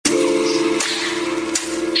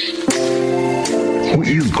Who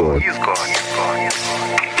is God?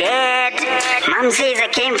 Dad, Mom says I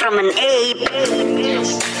came from an ape.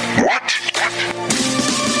 What?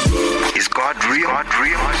 Is God real?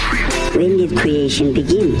 When did creation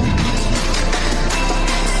begin?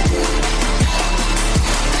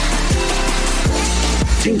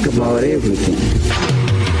 Think about everything.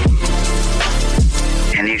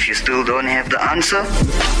 And if you still don't have the answer,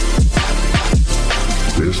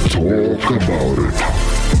 let's talk about it.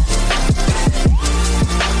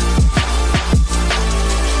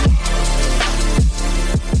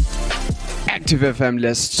 Active FM,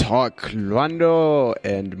 let's talk. Lwando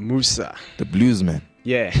and Musa. The blues man.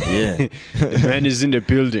 Yeah. The man is in the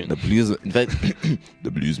building. The blues. In fact,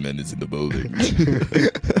 the blues man is in the building.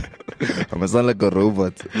 I sound like a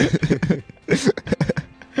robot.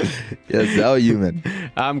 Yes, how are you, man?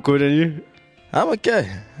 I'm good, and you? I'm okay.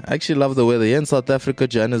 I actually love the weather. Here in South Africa,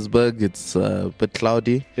 Johannesburg, it's a bit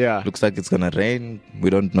cloudy. Yeah. Looks like it's going to rain. We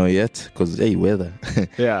don't know yet because, hey, weather.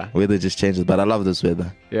 Yeah. Weather just changes. But I love this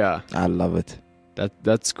weather. Yeah. I love it.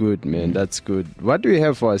 That's good, man. That's good. What do you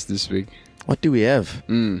have for us this week? What do we have?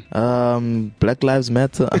 Black Lives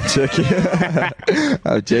Matter. I'm joking.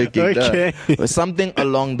 I'm joking. Okay. Something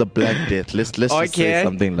along the Black Death. Let's just say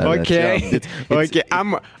something like that. Okay.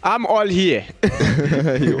 I'm all here.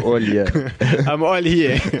 You're all here. I'm all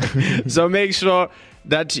here. So make sure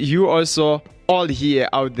that you also all here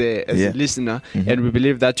out there as a listener, and we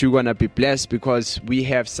believe that you're gonna be blessed because we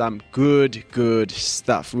have some good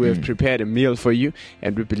stuff. We have prepared a meal for you,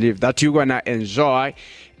 and we believe that you're gonna enjoy.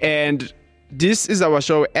 And this is our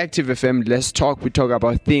show, Active FM. Let's talk. We talk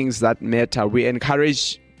about things that matter. We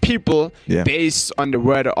encourage people based on the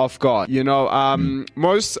word of God. You know,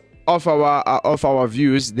 most of our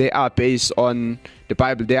views, they are based on the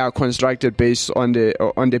Bible. They are constructed based on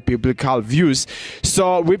the biblical views.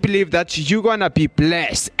 So we believe that you're gonna be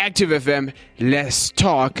blessed. Active FM, let's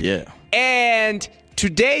talk. Yeah. And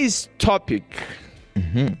today's topic,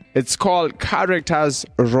 it's called Characters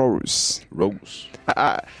Rose.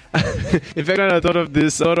 In fact, when I thought of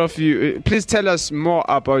this, a lot of you, please tell us more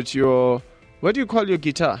about what do you call your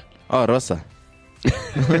guitar? Oh, Rosa.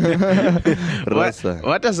 Rosa.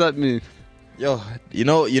 What does that mean? Yo, you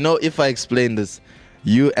know, if I explain this,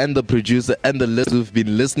 you and the producer and the listeners who've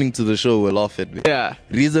been listening to the show will laugh at me. Yeah.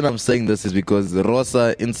 Reason I'm saying this is because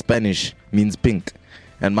Rosa in Spanish means pink.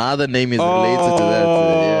 And my other name is related to that.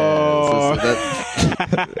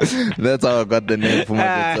 That's how I got the name for my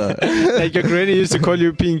guitar. Like your granny used to call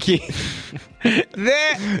you Pinky.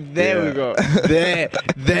 There we go.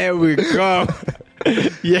 There we go.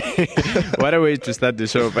 Yeah. What a way to start the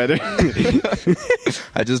show, by the way.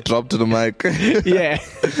 I just dropped to the mic. Yeah.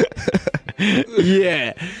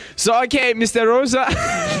 Yeah. So, okay, Mr. Rosa.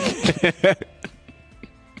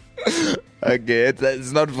 Okay,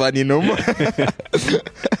 it's not funny no more.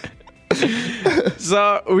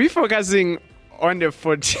 So we're focusing on the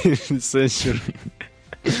 14th century.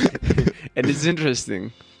 And it's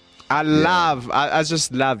interesting. I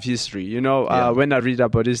just love history. You know, when I read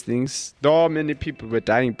about these things, though many people were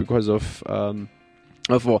dying because of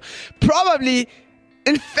war. Probably,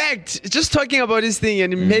 in fact, just talking about this thing,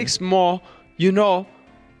 and it makes more, of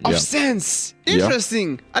sense.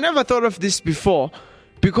 Interesting. I never thought of this before.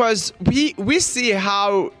 Because we see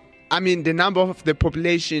how, the number of the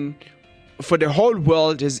population for the whole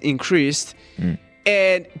world has increased.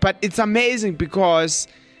 But it's amazing because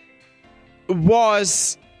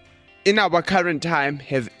wars in our current time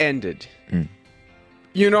have ended.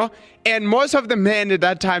 And most of the men at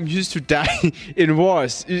that time used to die in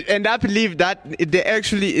wars. And I believe that they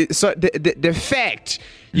actually, so the fact,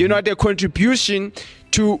 the contribution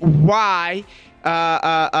to why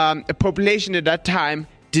a population at that time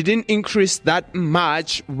didn't increase that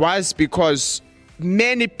much was because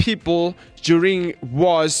many people during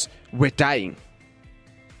wars were dying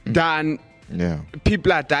than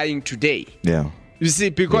people are dying today. Yeah. You see,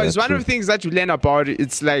 because one of the things that you learn about it,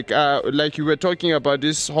 it's like you were talking about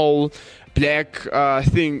this whole black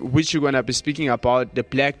thing, which you're going to be speaking about, the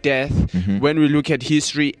Black Death. When we look at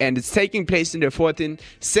history, and it's taking place in the 14th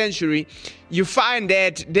century, you find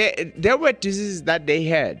that there were diseases that they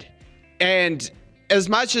had. And as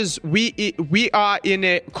much as we are in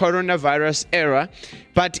a coronavirus era,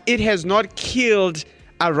 but it has not killed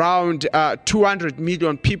around 200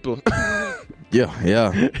 million people.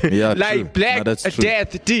 Yeah. Like Black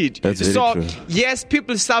Death did. That's very true. Yes,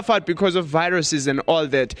 people suffered because of viruses and all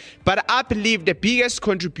that. But I believe the biggest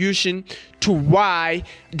contribution to why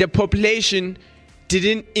the population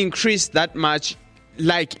didn't increase that much,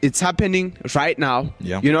 like it's happening right now.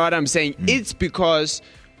 Yeah. You know what I'm saying? It's because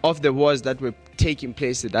of the wars that were taking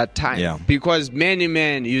place at that time. Yeah. Because many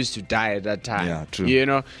men used to die at that time. Yeah, true. You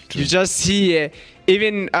know, you just see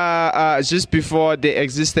even just before the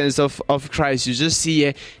existence of Christ, you just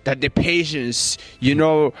see that the patience, you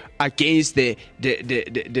know, against the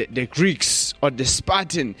Greeks or the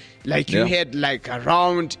Spartan, like you had like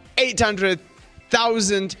around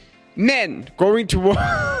 800,000 men going to war,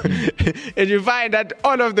 and you find that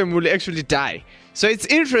all of them will actually die. So it's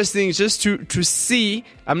interesting just to see.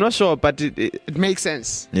 I'm not sure, but it makes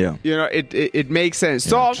sense. Yeah. You know, it makes sense.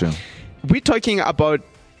 Yeah, So true. we're talking about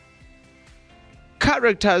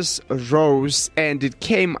characters rose, and it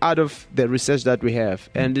came out of the research that we have,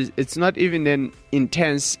 and it's not even an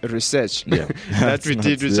intense research that we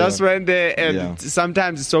did. We just went there, and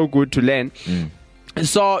sometimes it's so good to learn.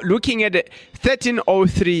 So looking at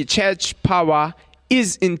 1303, church power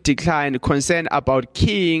is in decline, concern about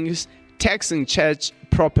kings taxing church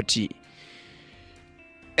property.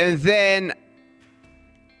 And then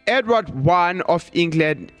Edward I of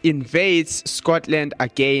England invades Scotland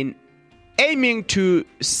again, aiming to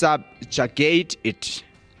subjugate it.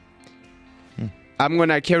 I'm going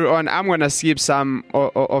to carry on. I'm going to skip some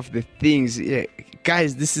of the things. Yeah.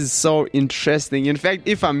 Guys, this is so interesting. In fact,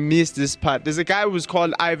 if I miss this part, there's a guy who's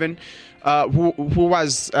called Ivan, who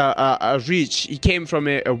was rich. He came from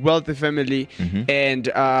a wealthy family, and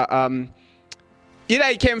either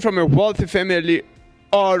he came from a wealthy family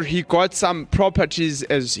or he got some properties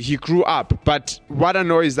as he grew up. But what I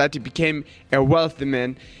know is that he became a wealthy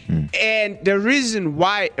man. And the reason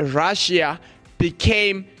why Russia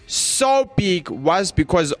became so big was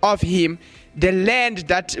because of him. The land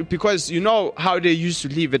that, because you know how they used to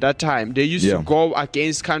live at that time, they used to go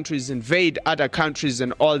against countries, invade other countries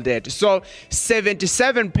and all that. So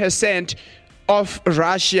 77% of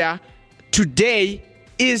Russia today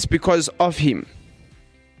is because of him.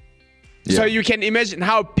 So you can imagine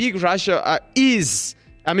how big Russia is.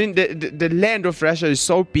 I mean, the land of Russia is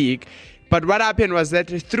so big. But what happened was that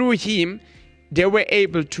through him, they were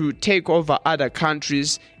able to take over other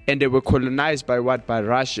countries, and they were colonized by what? By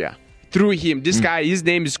Russia. Through him, this guy, his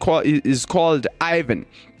name is called Ivan.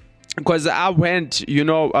 Because I went,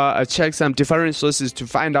 check some different sources to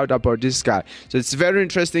find out about this guy. So it's very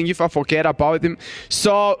interesting if I forget about him.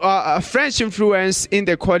 So French influence in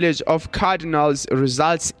the College of Cardinals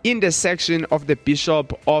results in the section of the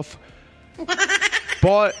Bishop of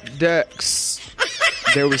Bordeaux.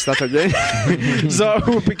 There we start again. So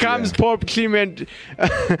who becomes Pope Clement.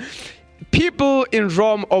 People in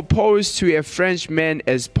Rome opposed to a Frenchman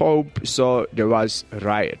as Pope, so there was a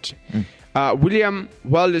riot. William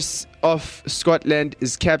Wallace of Scotland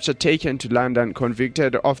is captured, taken to London,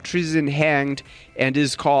 convicted of treason, hanged, and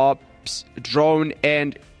his corpse drawn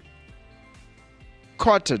and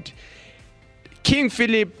quartered. King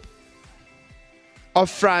Philip of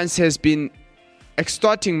France has been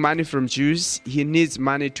extorting money from Jews. He needs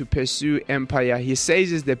money to pursue empire. He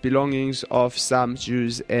seizes the belongings of some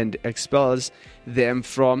Jews and expels them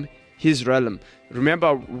from his realm.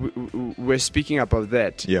 Remember, we're speaking about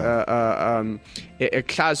that. A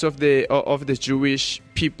class of the Jewish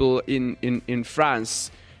people in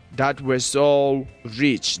France that were so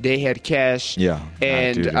rich. They had cash.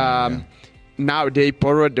 And now they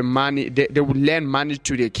borrowed the money. They would lend money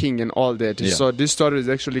to the king and all that. So this story is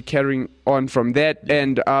actually carrying on from that.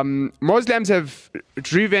 And Muslims have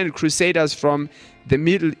driven crusaders from the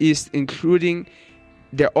Middle East, including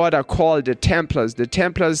the order called the Templars. The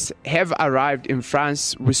Templars have arrived in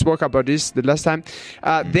France. We spoke about this the last time.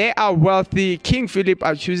 They are wealthy. King Philip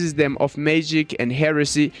accuses them of magic and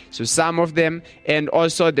heresy. So some of them, and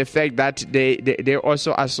also the fact that they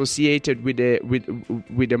also associated with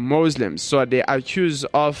the Muslims. So they are accused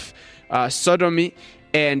of sodomy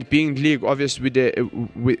and being league, obviously,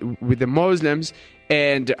 with the Muslims.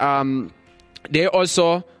 And they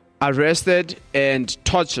also arrested and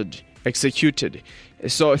tortured, executed.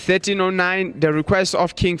 So 1309, the request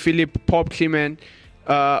of King Philip, Pope Clement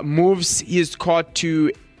moves his court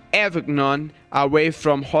to Avignon, away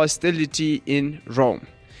from hostility in Rome.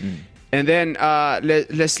 And then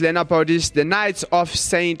let's learn about this. The Knights of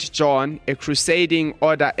St. John, a crusading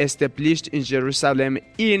order established in Jerusalem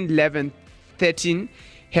in 1113,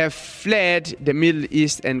 have fled the Middle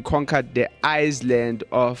East and conquered the island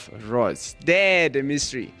of Rhodes. There, the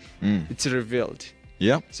mystery, it's revealed.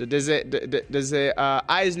 So there's a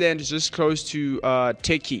island just close to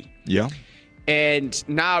Turkey. And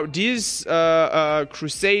now these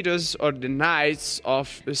crusaders, or the Knights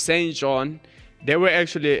of St. John, they were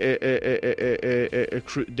actually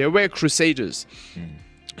they were crusaders.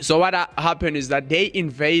 So what happened is that they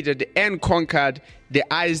invaded and conquered the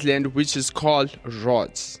island which is called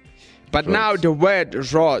Rhodes. But now the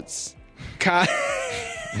word Rhodes Okay,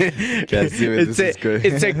 I see where this is going.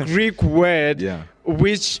 It's a Greek word, Yeah.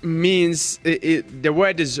 which means the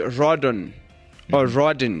word is rodon or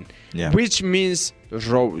rodin, Yeah. which means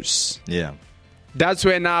rose. Yeah. That's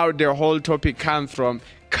where now the whole topic comes from.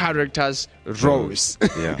 Characters rose.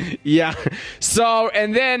 Yeah. Yeah. So,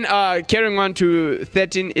 and then carrying on to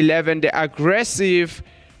 1311, the aggressive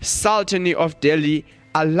Sultan of Delhi,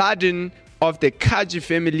 Aladdin of the Khaji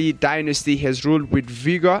family dynasty, has ruled with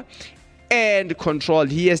vigor and control.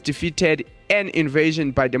 He has defeated an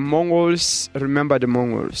invasion by the Mongols. Remember the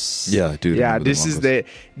Mongols? Yeah, I do Yeah, remember the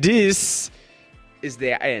this is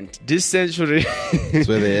their end. This century That's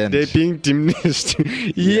where they end. they're being diminished.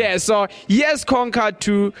 Yeah, so he has conquered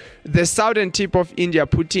to the southern tip of India,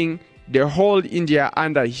 putting the whole India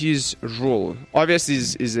under his rule. Obviously,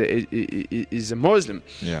 is a Muslim.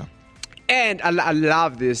 Yeah. And I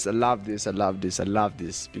love this. I love this. I love this. I love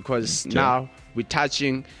this because Okay. now we're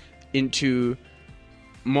touching into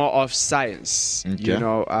more of science. Okay. You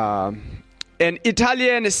know, an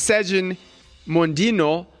Italian surgeon,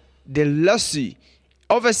 Mondino de Lassi,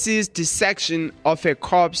 oversees dissection of a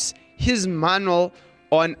corpse. His manual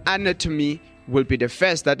on anatomy will be the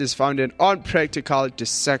first that is founded on practical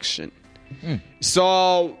dissection.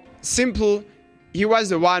 So simple. He was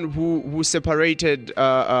the one who separated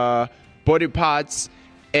body parts,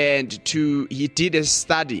 and he did a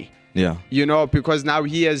study. Yeah. You know, because now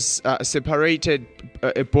he has separated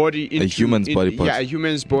a body into human's body parts. Yeah, a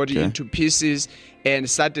human's body Okay. into pieces, and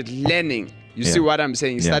started learning. You Yeah. see what I'm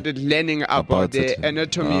saying? He Yeah. started learning about About the it.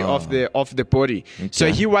 anatomy Ah. of the body. So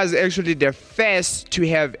Okay. he was actually the first to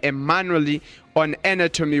have a manually on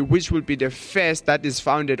anatomy, which will be the first that is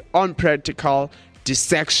founded on practical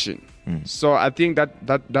dissection. So I think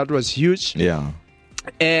that was huge. Yeah.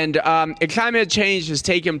 And a climate change has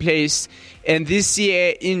taken place, and this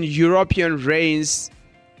year in European rains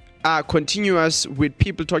are continuous, with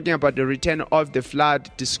people talking about the return of the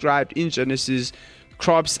flood described in Genesis.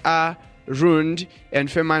 Crops are ruined, and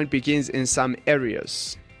famine begins in some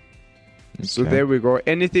areas. So Okay. there we go.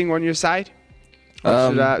 Anything on your side?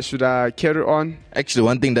 Or should I carry on? Actually,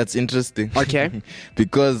 one thing that's interesting. Okay.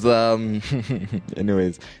 Because,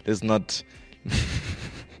 anyways, there's not.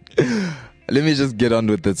 Let me just get on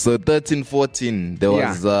with it. So 1314, there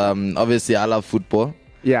was obviously I love football.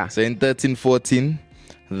 Yeah. So in 1314,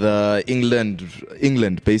 the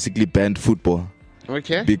England basically banned football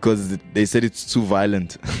Okay. because they said it's too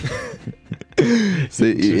violent. So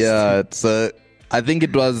yeah, so I think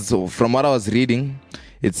it was, from what I was reading,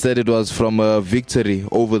 it said it was from a victory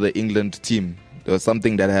over the England team. There was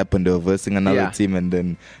something that happened. They were versing another Yeah. team, and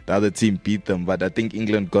then the other team beat them. But I think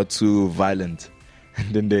England got too violent,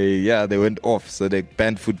 and then they went off. So they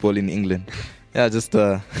banned football in England. Yeah, just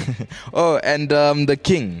oh, and the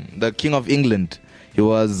king of England, he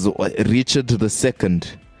was Richard II.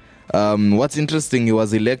 What's interesting, he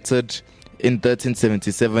was elected in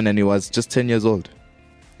 1377, and he was just 10 years old.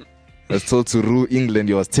 I was told to rule England.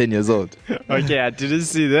 He was 10 years old. Okay, I didn't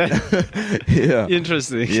see that. Yeah.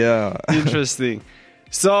 Interesting. Yeah. Interesting.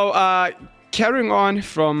 So, carrying on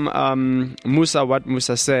from Musa, what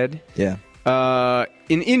Musa said, Yeah.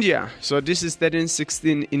 in India, so this is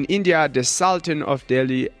 1316, in India, the Sultan of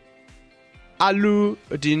Delhi,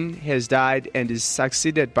 Alauddin, has died and is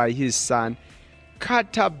succeeded by his son,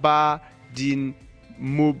 Qutbuddin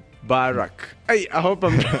Mubarak. I hope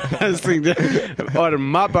I'm pronouncing that. Or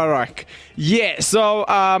Mubarak. Yeah, so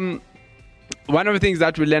one of the things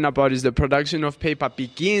that we learn about is the production of paper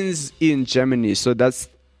begins in Germany. So that's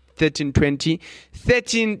 1320.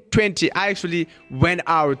 1320, I actually went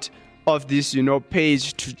out of this,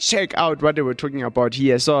 page to check out what they were talking about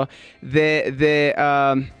here. So the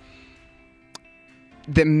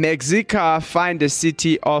Mexica find the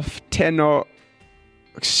city of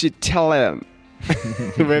Tenochtitlan,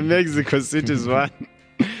 where Mexico City is one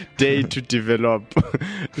day to develop.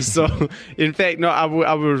 So, in fact, no, I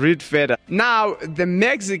will read further. Now, the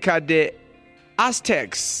Mexica, the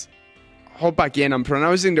Aztecs, hope again I'm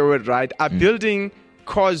pronouncing the word right, are building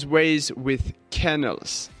causeways with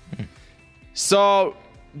canals. So,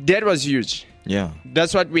 that was huge. Yeah.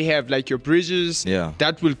 That's what we have, like your bridges Yeah.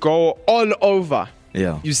 that will go all over.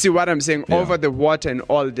 Yeah. You see what I'm saying? Yeah. Over the water and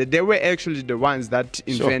all that. They were actually the ones that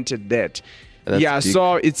invented that. That's Yeah, big.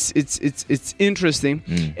 so it's interesting.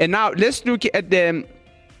 And now let's look at the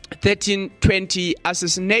 1320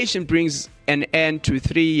 assassination brings an end to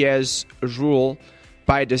 3 years rule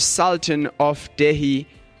by the Sultan of Delhi,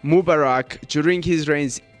 Mubarak. During his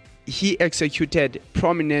reigns, he executed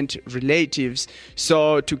prominent relatives.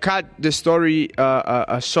 So to cut the story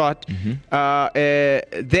short,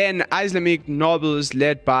 then Islamic nobles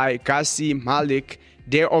led by Ghazi Malik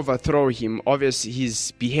they overthrow him. Obviously,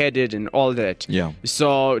 he's beheaded and all that. Yeah.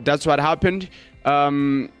 So that's what happened.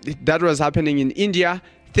 That was happening in India.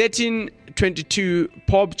 1322,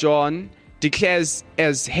 Pope John declares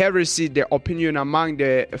as heresy the opinion among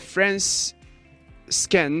the Franciscans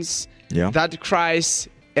that Christ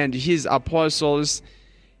and his apostles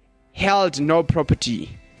held no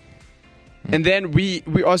property. And then we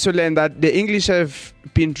also learn that the English have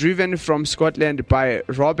been driven from Scotland by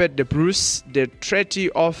Robert the Bruce. The Treaty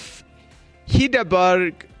of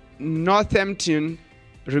Heidelberg, Northampton,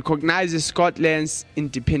 recognizes Scotland's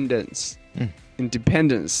independence.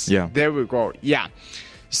 Independence. Yeah. There we go. Yeah.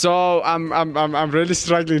 So I'm really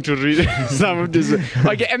struggling to read some of this.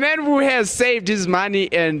 Okay, a man who has saved his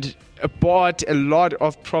money and bought a lot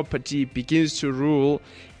of property begins to rule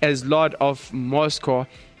as Lord of Moscow.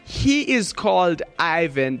 He is called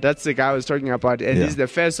Ivan. That's the guy I was talking about, and he's the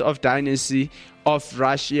first of dynasty of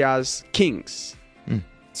Russia's kings.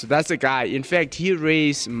 So that's the guy. In fact, he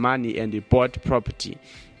raised money and he bought property,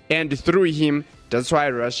 and through him, that's why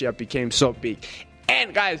Russia became so big.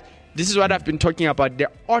 And guys, this is what I've been talking about. The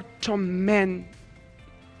Ottoman,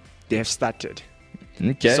 they have started.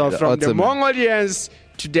 Okay. So from the Ottoman. Mongolians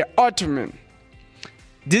to the Ottoman,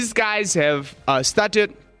 these guys have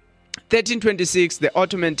started. 1326, the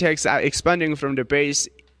Ottoman Turks are expanding from the base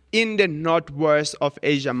in the northwest of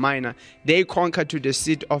Asia Minor. They conquered to the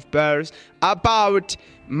city of Bars, about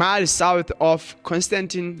miles south of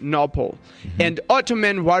Constantinople. And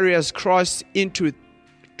Ottoman warriors crossed into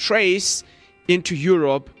Thrace, into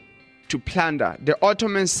Europe, to plunder. The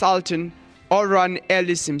Ottoman Sultan Orhan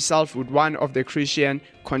allies himself with one of the Christian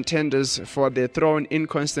contenders for the throne in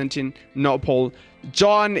Constantinople,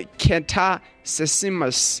 John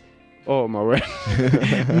Cantacesimus. Oh my word.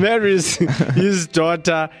 Marries his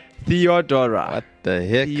daughter Theodora. What the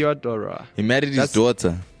heck? Theodora. He married his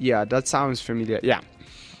daughter. Yeah, that sounds familiar. Yeah.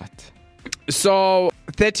 What? So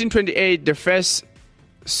 1328, the first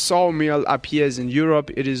sawmill appears in Europe.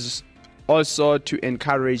 It is also to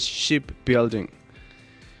encourage shipbuilding.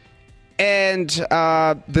 And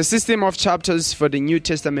the system of chapters for the New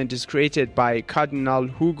Testament is created by Cardinal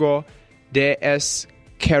Hugo de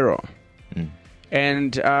Esquerro.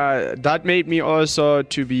 And that made me also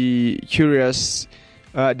to be curious.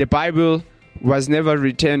 The Bible was never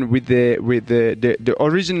written with the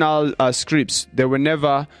original scripts. They were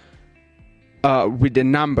never with the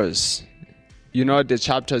numbers, the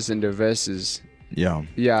chapters and the verses. Yeah.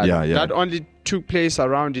 That only took place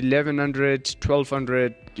around 1100,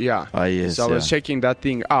 1200. Yeah. Yes. So I was checking that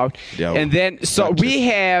thing out. Yeah. And then, so we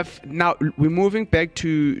have now we're moving back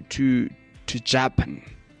to Japan.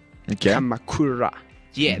 Okay. Kamakura.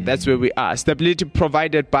 Yeah, that's where we are. Stability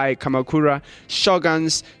provided by Kamakura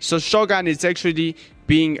shoguns. So shogun is actually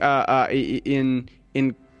being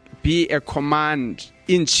be a command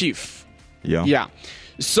in chief. Yeah.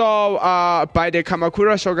 So by the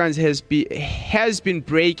Kamakura shoguns has been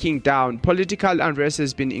breaking down. Political unrest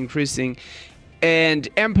has been increasing, and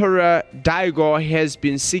Emperor Daigo has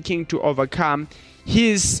been seeking to overcome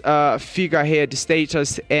his figurehead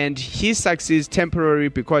status, and he succeeds temporarily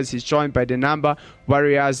because he's joined by the number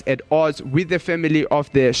warriors at odds with the family of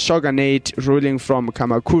the shogunate ruling from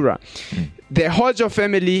Kamakura. The Hojo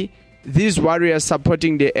family, these warriors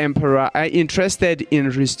supporting the emperor, are interested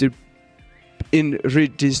in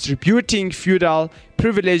redistributing feudal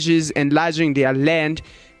privileges, enlarging their land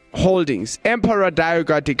holdings. Emperor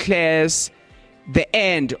Daigo declares the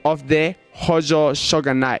end of the Hojo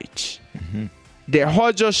shogunate. The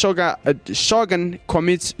Hojo shogun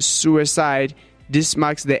commits suicide. This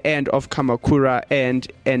marks the end of Kamakura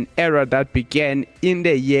and an era that began in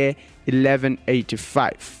the year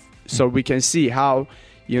 1185. So we can see how,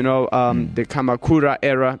 the Kamakura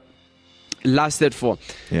era lasted for.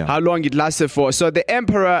 Yeah. How long it lasted for. So the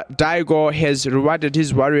Emperor Daigo has rewarded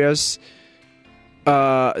his warriors,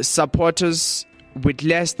 supporters with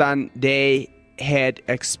less than they had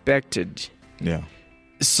expected. Yeah.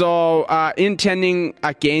 So they turned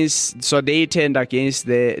against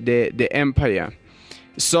the empire.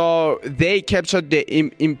 So they captured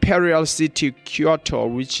the imperial city Kyoto,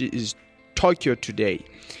 which is Tokyo today.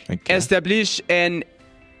 Okay. Established an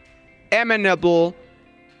amenable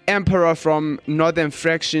emperor from northern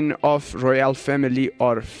fraction of royal family,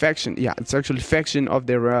 or faction. Yeah, it's actually faction of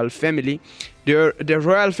the royal family. The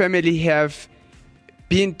royal family have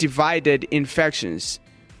been divided in factions,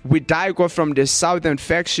 with Daigo from the southern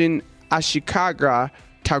faction, Ashikaga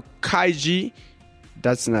Takagi,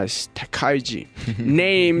 that's nice, Takagi,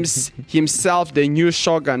 names himself the new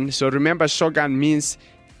shogun. So remember, shogun means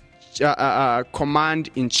command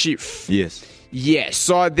in chief. Yes. Yes.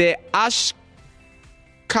 So the Ashikaga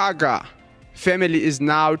family is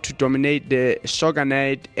now to dominate the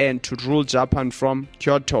shogunate and to rule Japan from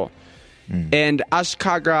Kyoto. And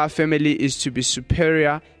Ashikaga family is to be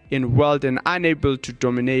superior in wealth and unable to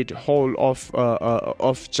dominate whole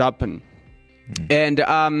of Japan. And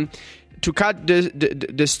to cut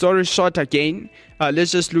the story short again,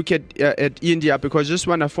 let's just look at India, because I just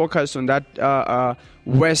want to focus on that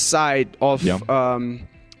west side of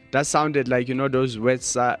that sounded like, you know, those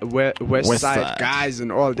west side guys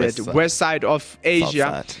and all that. West side of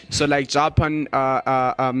Asia. So like Japan,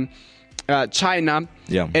 China.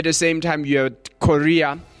 At the same time, you have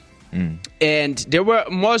Korea. And there were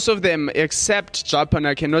most of them except Japan.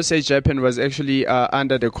 I cannot say Japan was actually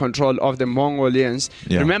under the control of the Mongolians.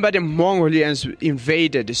 Remember, the Mongolians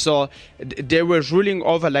invaded, so they were ruling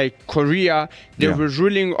over like Korea. They were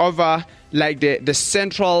ruling over like the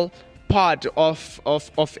central part of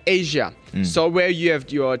Asia. So where you have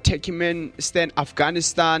your Turkmenistan,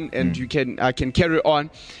 Afghanistan, and you can carry on.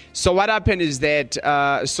 So what happened is that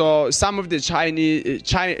so some of the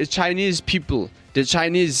Chinese people, the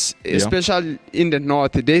Chinese, especially in the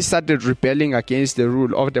north, they started rebelling against the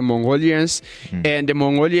rule of the Mongolians, and the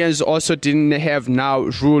Mongolians also didn't have now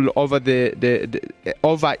rule over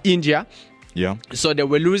over India. So they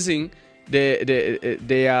were losing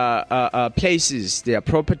their places, their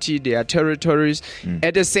property, their territories.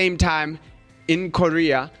 At the same time, in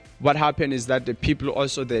Korea, what happened is that the people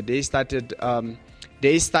also there, they started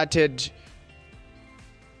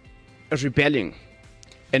rebelling.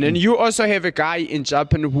 And then you also have a guy in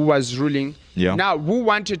Japan who was ruling. Now, who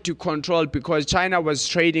wanted to control, because China was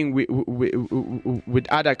trading with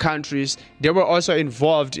other countries. They were also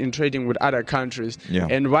involved in trading with other countries.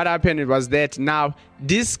 And what happened was that now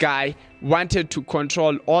this guy wanted to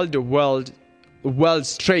control all the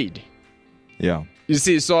world's trade. You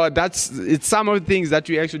see, so it's some of the things that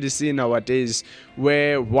we actually see nowadays,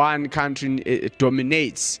 where one country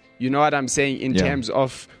dominates. You know what I'm saying, in terms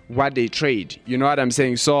of what they trade. You know what I'm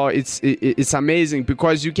saying? So it's amazing,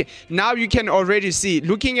 because you can already see,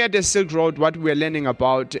 looking at the Silk Road, what we're learning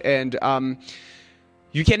about, and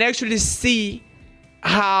you can actually see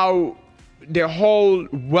how the whole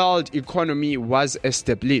world economy was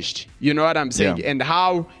established. You know what I'm saying? And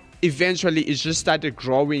how eventually it just started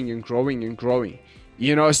growing and growing and growing.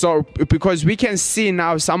 You know, so because we can see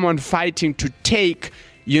now someone fighting to take,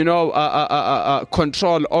 you know,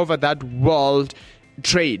 control over that world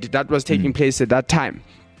trade that was taking place at that time.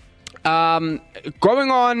 Going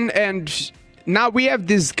on, and now we have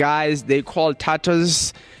these guys they call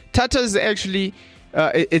Tatars. Tatars actually,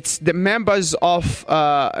 it's the members of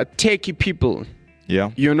Turkey people.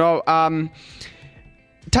 You know,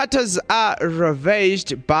 Tatars are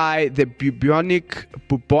ravaged by the bubonic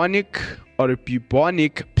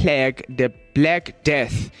plague, the Black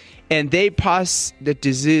Death, and they pass the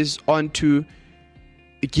disease on to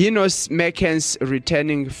Genos Mekans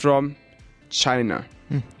returning from China.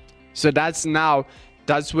 So that's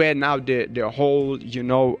where now the whole, you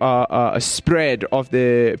know, spread of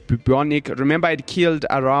the bubonic. Remember, it killed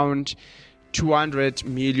around 200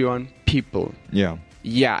 million people.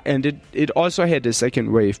 Yeah, and it also had a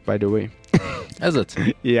second wave, by the way. Is it?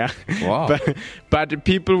 Yeah. Wow. But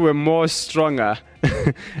people were more stronger.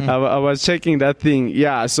 I was checking that thing.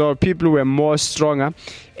 Yeah, so people were more stronger.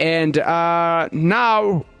 And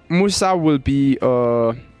now Musa will be,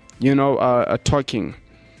 you know, talking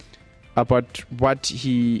about what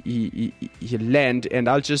he learned. And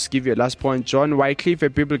I'll just give you a last point. John Wycliffe, a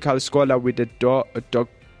biblical scholar with a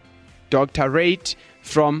doctorate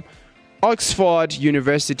from Oxford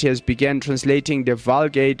University, has begun translating the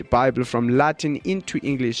Vulgate Bible from Latin into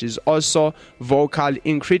English. Is also vocal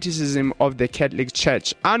in criticism of the Catholic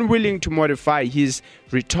Church. Unwilling to modify his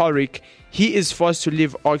rhetoric, he is forced to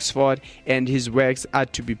leave Oxford, and his works are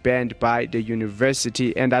to be banned by the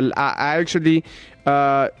university. And I actually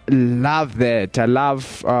love that. I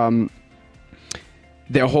love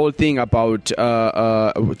the whole thing about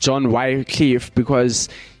John Wycliffe, because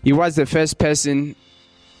he was the first person.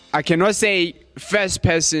 I cannot say first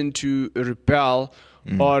person to rebel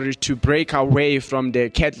or to break away from the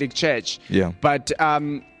Catholic Church, but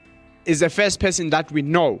is the first person that we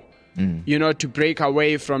know, you know, to break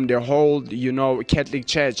away from the whole, you know, Catholic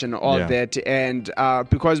Church and all that. And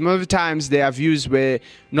because most of the times their views were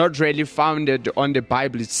not really founded on the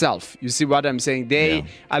Bible itself. You see what I'm saying? They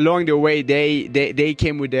along the way they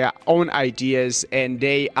came with their own ideas, and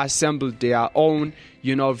they assembled their own,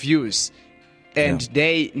 you know, views. And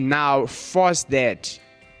they now force that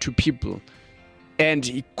to people. And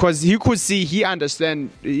because he could see, he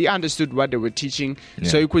understood what they were teaching.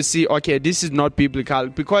 So he could see, okay, this is not biblical.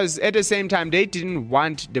 Because at the same time, they didn't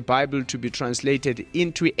want the Bible to be translated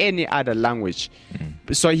into any other language.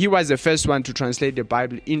 So he was the first one to translate the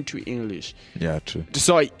Bible into English. Yeah, true.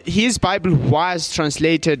 So his Bible was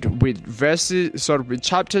translated with verses, sort of with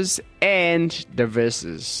chapters and the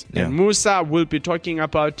verses. Yeah. And Musa will be talking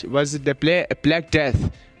about, was it the Black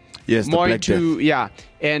Death? Yes, More the Black into, Death. yeah,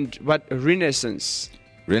 and what, Renaissance.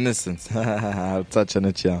 Renaissance. I'll touch on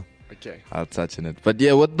it, yeah. Okay. I'll touch on it. But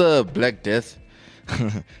yeah, with the Black Death,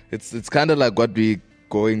 it's kind of like what we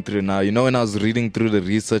going through now. You know, when I was reading through the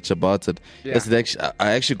research about it,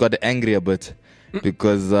 I actually got angry a bit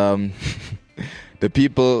because the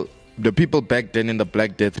people back then in the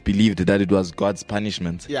Black Death believed that it was God's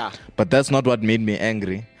punishment. Yeah. But that's not what made me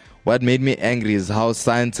angry. What made me angry is how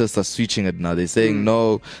scientists are switching it now. They're saying,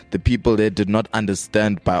 no, the people there did not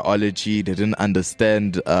understand biology. They didn't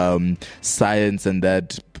understand science, and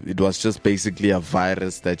that it was just basically a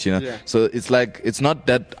virus that, you know. Yeah. So it's like, it's not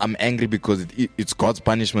that I'm angry because it's God's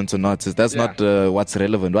punishment or not. That's not what's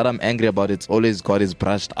relevant. What I'm angry about, it's always God is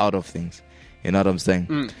brushed out of things. You know what I'm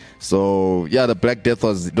saying? So yeah, the Black Death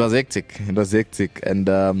was hectic. It was hectic. And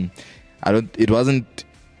it wasn't.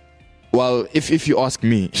 Well, if you ask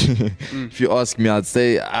me, I'd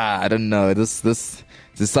say, I don't know. There's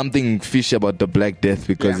something fishy about the Black Death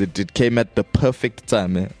because it came at the perfect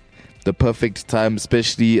time. The perfect time,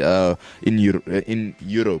 especially in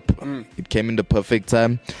Europe. It came in the perfect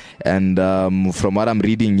time. And from what I'm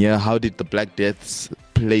reading here, how did the Black Death's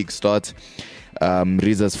plague start?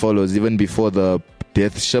 Reads as follows. Even before the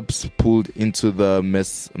death ships pulled into the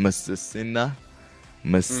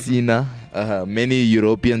Messina, many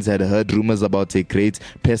Europeans had heard rumors about a great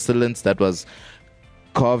pestilence that was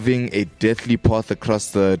carving a deathly path across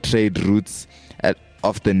the trade routes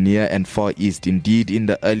of the Near and Far East. Indeed, in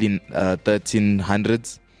the early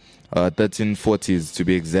 1300s, 1340s to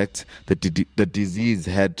be exact, the disease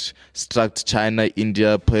had struck China,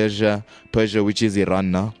 India, Persia, which is Iran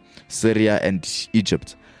now, Syria, and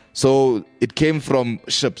Egypt. So it came from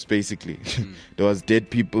ships, basically. There was dead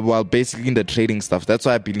people, well, basically in the trading stuff. That's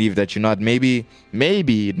why I believe that, you know, maybe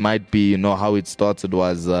it might be, you know, how it started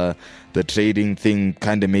was the trading thing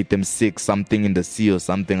kind of made them sick, something in the sea or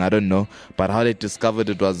something, I don't know. But how they discovered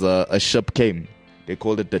it was a ship came. They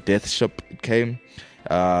called it the death ship. It came,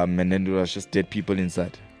 and then there was just dead people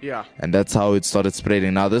inside. Yeah. And that's how it started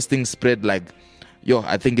spreading. Now, this thing spread like,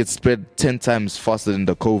 I think it spread 10 times faster than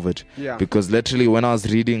the COVID. Yeah. Because literally when I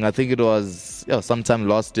was reading, I think it was sometime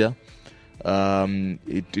last year,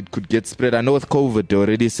 it could get spread. I know with COVID, they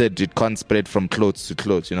already said it can't spread from clothes to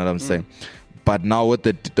clothes, you know what I'm saying? But now with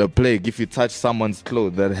the plague, if you touch someone's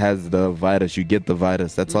clothes that has the virus, you get the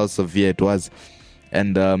virus. That's how severe it was.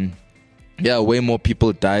 And way more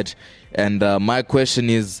people died. And my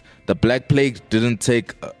question is, the Black Plague didn't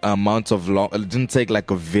take it didn't take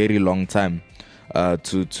like a very long time.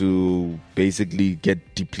 To basically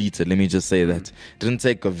get depleted. Let me just say that. It didn't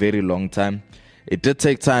take a very long time. It did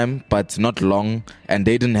take time, but not long, and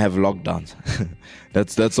they didn't have lockdowns.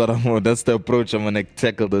 That's the approach I'm gonna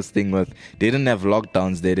tackle this thing with. They didn't have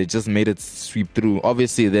lockdowns there. They just made it sweep through.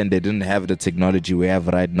 Obviously, then they didn't have the technology we have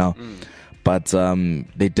right now, but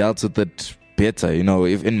they dealt with it better, you know,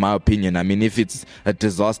 if in my opinion. I mean, if it's a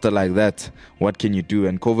disaster like that, what can you do?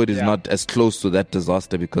 And COVID is not as close to that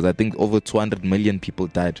disaster because I think over 200 million people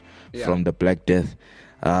died from the Black Death.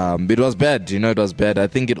 It was bad, you know, it was bad. I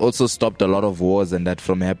think it also stopped a lot of wars and that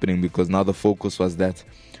from happening because now the focus was that.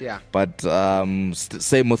 Yeah. But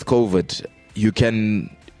same with COVID. You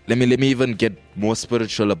can... Let me even get more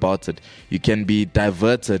spiritual about it. You can be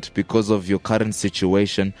diverted because of your current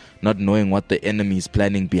situation, not knowing what the enemy is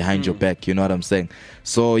planning behind your back. You know what I'm saying?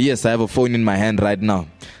 So yes, I have a phone in my hand right now.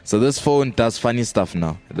 So this phone does funny stuff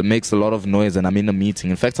now. It makes a lot of noise and I'm in a meeting.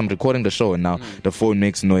 In fact, I'm recording the show and now the phone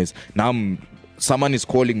makes noise. Now someone is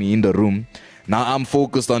calling me in the room. Now I'm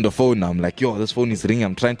focused on the phone now. I'm like, this phone is ringing.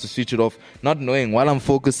 I'm trying to switch it off, not knowing while I'm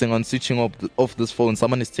focusing on switching off this phone,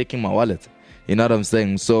 someone is taking my wallet. You know what I'm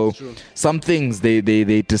saying? So some things they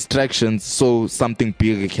distractions, so something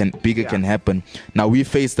bigger can happen. Now we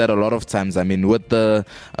face that a lot of times. I mean, with the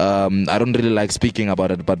I don't really like speaking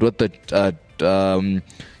about it, but with the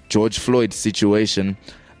George Floyd situation,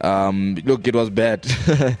 look, it was bad.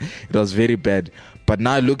 It was very bad. But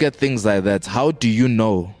now look at things like that. How do you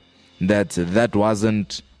know that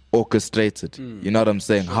wasn't orchestrated? You know what I'm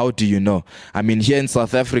saying? How do you know? I mean, here in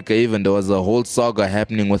South Africa even there was a whole saga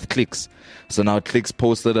happening with Clicks. So now Clicks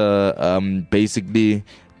posted basically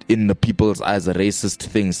in the people's eyes a racist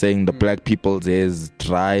thing, saying the black people's hair is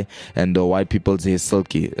dry and the white people's hair is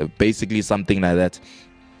silky. Basically something like that.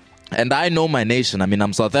 And I know my nation. I mean,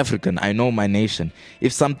 I'm South African. I know my nation.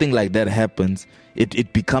 If something like that happens,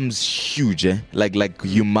 it becomes huge, like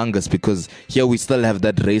humongous, because here we still have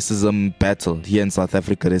that racism battle here in South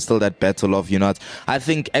Africa. There's still that battle of, I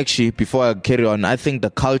think actually, before I carry on, I think the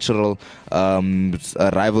cultural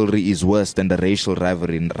rivalry is worse than the racial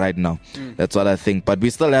rivalry right now. That's what I think. But we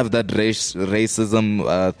still have that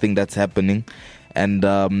racism thing that's happening.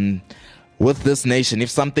 And with this nation, if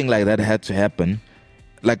something like that had to happen,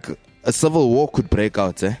 like a civil war could break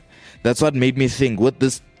out. That's what made me think with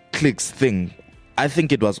this cliques thing. I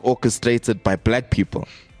think it was orchestrated by black people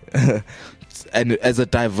and as a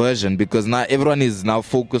diversion, because now everyone is now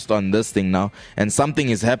focused on this thing now, and something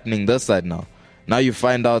is happening this side now. Now you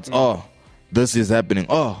find out, this is happening.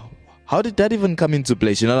 Oh, how did that even come into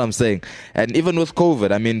place? You know what I'm saying? And even with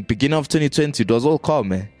COVID, I mean, beginning of 2020, it was all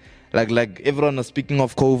calm, Like everyone was speaking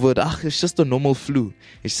of COVID. It's just a normal flu.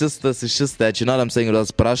 It's just this, it's just that. You know what I'm saying? It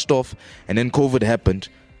was brushed off, and then COVID happened.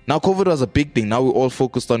 Now COVID was a big thing. Now we all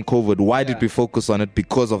focused on COVID. Why did we focus on it?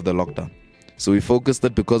 Because of the lockdown. So we focused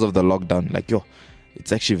it because of the lockdown. Like,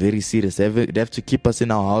 it's actually very serious. They have to keep us in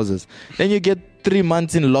our houses. Then you get 3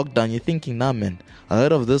 months in lockdown. You're thinking, nah, man, I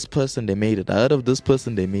heard of this person, they made it. I heard of this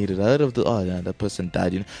person, they made it. I heard of that person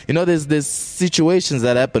died. You know, there's situations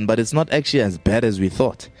that happen, but it's not actually as bad as we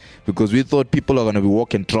thought. Because we thought people are going to be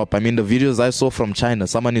walking drop. I mean, the videos I saw from China,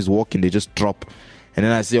 someone is walking, they just drop. And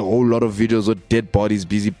then I see a whole lot of videos with dead bodies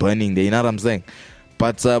busy burning there. You know what I'm saying?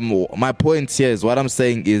 But my point here is, what I'm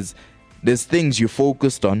saying is, there's things you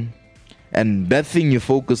focused on, and that thing you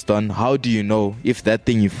focused on, how do you know if that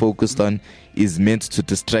thing you focused on is meant to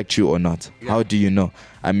distract you or not? How do you know?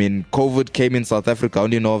 I mean, COVID came in South Africa. I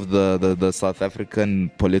only know of the South African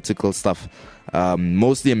political stuff.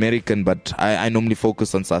 Mostly American, but I normally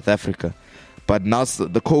focus on South Africa. But now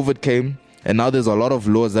the COVID came, and now there's a lot of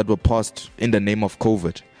laws that were passed in the name of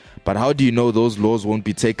COVID. But how do you know those laws won't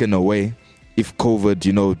be taken away if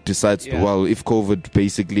COVID, decides if COVID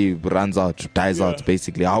basically runs out, dies out,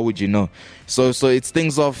 basically? How would you know? So it's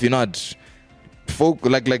things of, think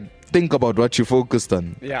about what you focused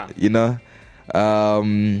on. Even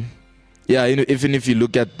if you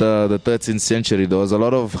look at the 13th century, there was a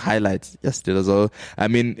lot of highlights. Yes, there was in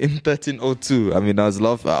 1302, I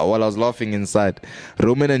was laughing inside.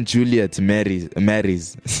 Romeo and Juliet marries,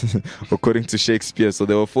 according to Shakespeare. So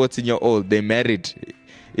they were 14-year-old. They married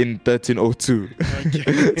in 1302.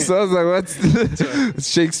 Okay. So I was like, what?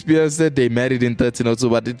 Shakespeare said they married in 1302,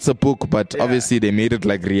 but it's a book, but obviously they made it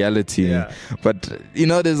like reality. Yeah. But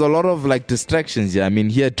there's a lot of like distractions. I mean,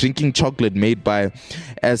 here drinking chocolate made by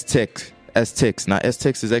Aztecs. Now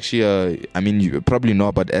Aztecs is actually you probably know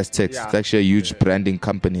about Aztecs. It's actually a huge branding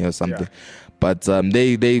company or something. But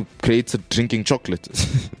they created drinking chocolate.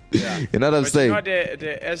 You know what I'm saying?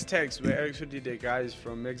 The Aztecs were actually the guys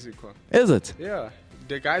from Mexico. Is it? Yeah.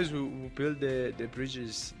 The guys who built the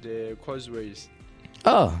bridges, the causeways.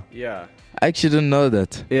 Oh. Yeah. I actually didn't know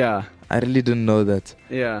that. Yeah. I really didn't know that.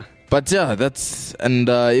 Yeah. But that's... And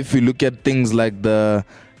if we look at things like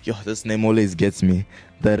this name always gets me.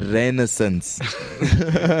 The Renaissance.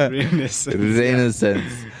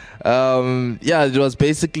 Renaissance. It was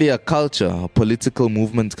basically a culture, a political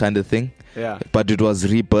movement kind of thing. Yeah. But it was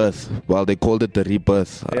rebirth. Well, they called it the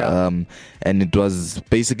rebirth. Yeah. And it was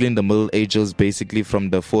basically in the Middle Ages, basically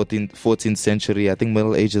from the 14th century. I think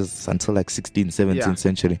Middle Ages until like 16th, 17th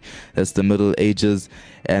century. That's the Middle Ages.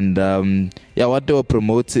 And what they were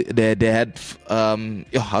promoting, they had,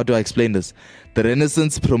 how do I explain this? The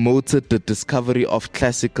Renaissance promoted the discovery of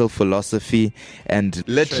classical philosophy and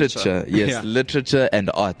literature. Yes, literature and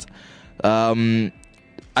art.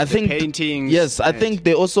 I think paintings. Yes, I think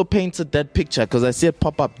they also painted that picture because I see it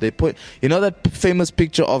pop up. They put, that famous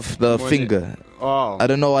picture of the finger. Oh, I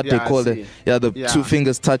don't know what they call it. Yeah, the two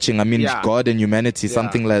fingers touching. I mean, God and humanity,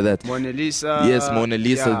 something like that. Mona Lisa. Yes, Mona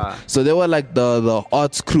Lisa. Yeah. So they were like the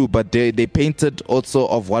arts crew, but they painted also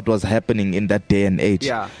of what was happening in that day and age.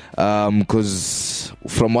 Yeah. Because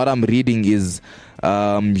from what I'm reading is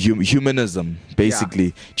humanism,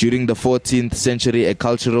 basically. During the 14th century, a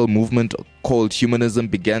cultural movement called humanism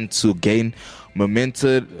began to gain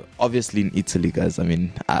momentum, obviously in Italy, guys. I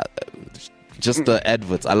mean, just the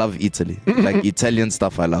adverts. I love Italy. Like Italian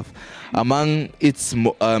stuff I love. Among its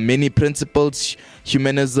many principles,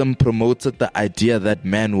 humanism promoted the idea that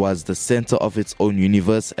man was the center of its own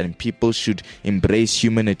universe and people should embrace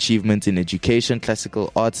human achievement in education,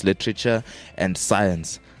 classical arts, literature, and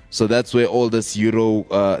science. So that's where all this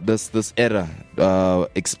this era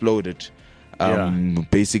exploded.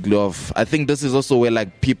 basically of, I think this is also where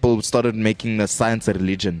like people started making the science a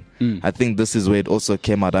religion. I think this is where it also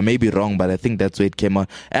came out. I may be wrong, but I think that's where it came out.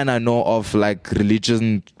 And I know of like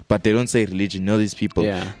religion, but they don't say religion. You know, these people,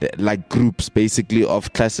 like groups basically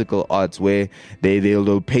of classical arts where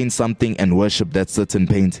they'll paint something and worship that certain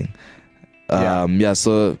painting.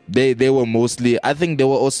 So they were mostly, I think they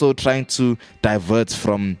were also trying to divert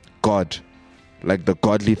from God, like the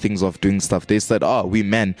godly things of doing stuff. They said, we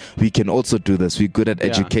men, we can also do this. We're good at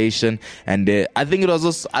education. And I think it was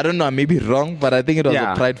also, I don't know, I may be wrong, but I think it was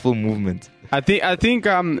a prideful movement. I think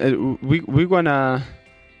we're gonna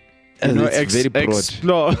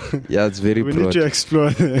explore. Yeah, it's very broad. We need to explore.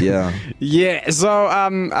 Yeah. So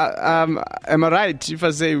am I right if I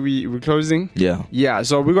say we're closing? Yeah.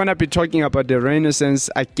 So we're gonna be talking about the Renaissance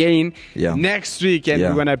again next week, and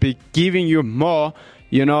we're gonna be giving you more,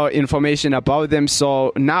 information about them.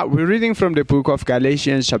 So now we're reading from the book of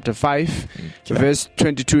Galatians chapter 5, verse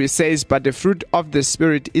 22. It says, "But the fruit of the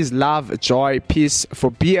Spirit is love, joy, peace,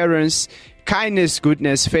 forbearance, kindness,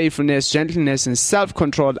 goodness, faithfulness, gentleness, and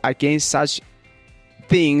self-control. Against such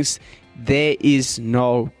things there is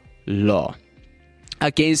no law."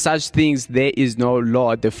 Against such things there is no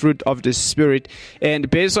law, the fruit of the Spirit. And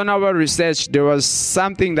based on our research, there was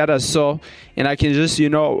something that I saw, and I can just,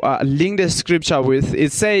 link the scripture with.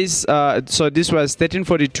 It says, so this was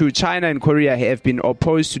 1342, China and Korea have been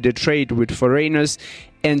opposed to the trade with foreigners,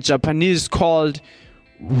 and Japanese called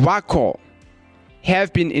wako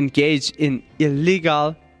have been engaged in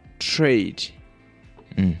illegal trade.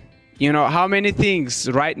 How many things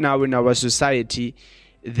right now in our society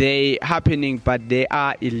they happening, but they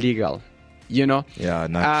are illegal. Not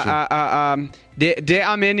true. There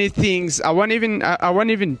are many things. I won't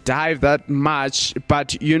even dive that much, but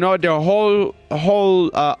the whole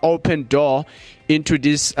open door into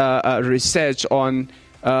this research on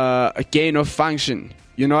gain of function.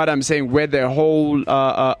 You know what I'm saying? Where the whole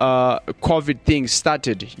COVID thing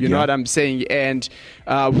started. You know what I'm saying? And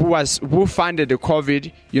who funded the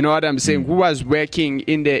COVID? You know what I'm saying? Who was working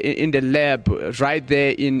in the lab right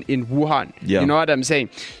there in Wuhan? You know what I'm saying?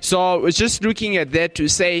 So it's just looking at that to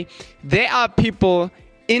say there are people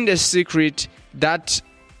in the secret that,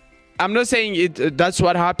 I'm not saying that's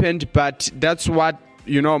what happened, but that's what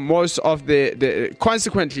most of the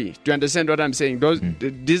consequently, do you understand what I'm saying?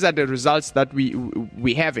 These are the results that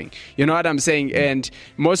we having. You know what I'm saying? And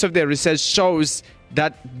most of the research shows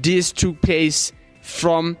that this took place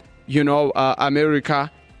from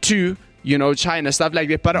America to China, stuff like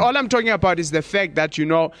that. But all I'm talking about is the fact that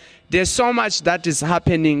there's so much that is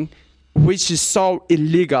happening which is so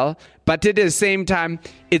illegal, but at the same time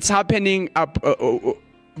it's happening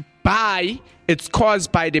it's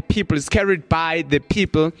caused by the people, it's carried by the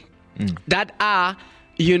people that are,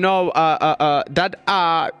 that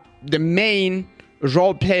are the main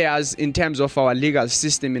role players in terms of our legal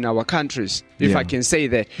system in our countries, if I can say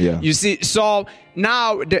that. You see, so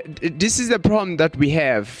now this is the problem that we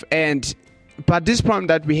have, but this problem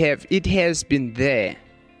that we have, it has been there,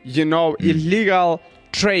 illegal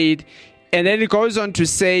trade. And then it goes on to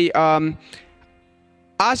say,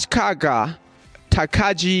 Ashikaga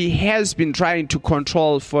Takagi has been trying to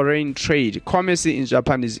control foreign trade. Commerce in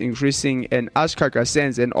Japan is increasing, and Ashikaga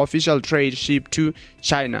sends an official trade ship to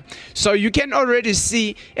China. So you can already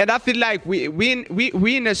see, and I feel like we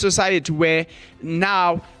in a society where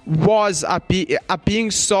now wars are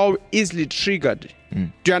being so easily triggered.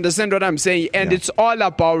 Do you understand what I'm saying? And it's all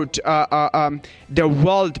about the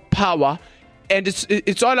world power. And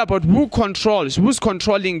it's all about who's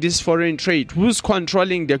controlling this foreign trade, who's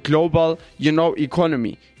controlling the global,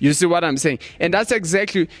 economy. You see what I'm saying? And that's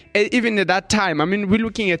exactly, even at that time, I mean, we're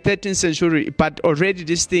looking at 13th century, but already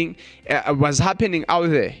this thing was happening out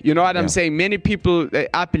there. You know what I'm saying? Many people,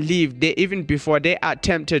 I believe, even before they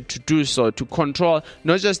attempted to do so, to control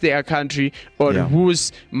not just their country or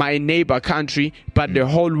who's my neighbor country, but the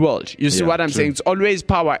whole world. You see what I'm saying? It's always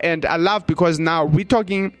power. And I love, because now we're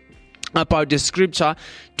talking about the scripture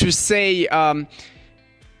to say the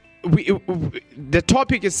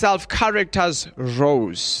topic itself, characters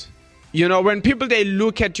rose. When people, they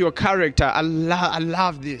look at your character, I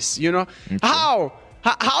love this. How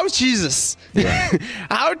Jesus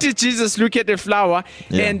how did Jesus look at the flower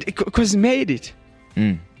and because he made it,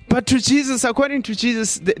 but to Jesus, according to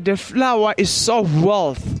Jesus, the flower is so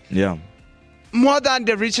worth more than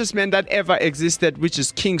the richest man that ever existed, which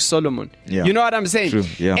is King Solomon. You know what I'm saying? True.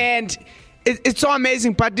 And it's so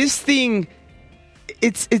amazing. But this thing,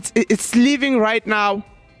 it's living right now,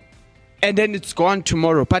 and then it's gone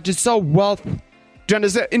tomorrow. But it's so worth Do you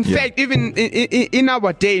understand? In fact, even in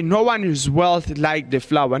our day, no one is wealthy like the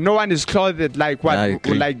flower. No one is clothed like what?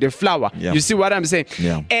 Like the flower. Yeah. You see what I'm saying?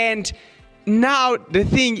 Yeah. And now the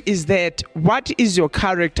thing is that what is your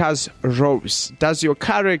character's rose? Does your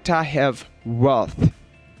character have wealth?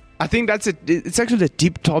 I think it's actually a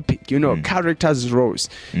deep topic, character's rose.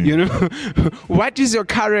 What is your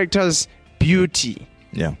character's beauty?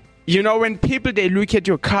 Yeah. When people, they look at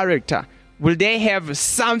your character, will they have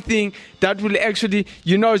something that will actually,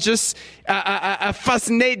 just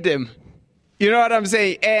fascinate them? You know what I'm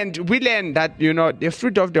saying? And we learn that, the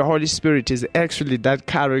fruit of the Holy Spirit is actually that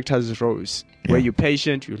character's rose, where you're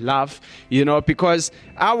patient, you love, because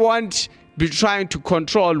I won't be trying to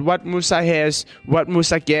control what Musa has, what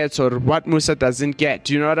Musa gets, or what Musa doesn't get.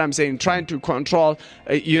 You know what I'm saying? Trying to control,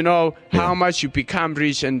 how much you become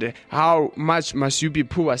rich and how much must you be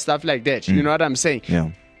poor, stuff like that. You know what I'm saying? Yeah.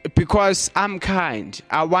 Because I'm kind.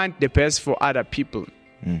 I want the best for other people.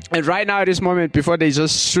 And right now, at this moment, before they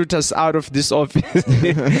just shoot us out of this office,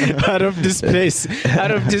 out of this place,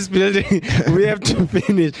 out of this building, we have to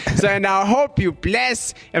finish. So, and I hope you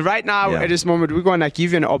bless. And right now, at this moment, we're going to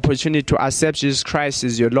give you an opportunity to accept Jesus Christ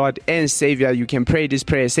as your Lord and Savior. You can pray this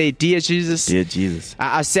prayer. Say, Dear Jesus,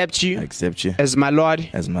 I accept you, as my Lord,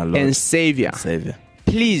 and Savior.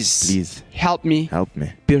 Please help me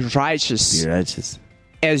be righteous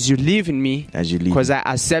as you live in me, because I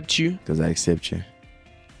accept you.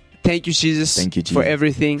 Thank you, Jesus, for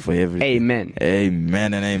everything. Amen.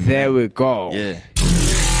 Amen and amen. There we go. Yeah.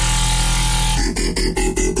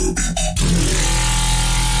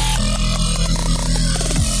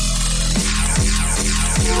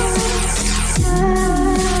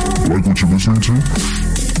 Like what you're listening to?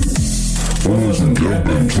 Follow us on Gab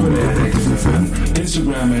and Twitter at Active FM,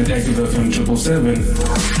 Instagram at ActiveFM777,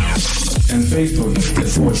 and Facebook at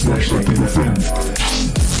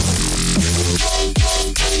 /ActiveFM.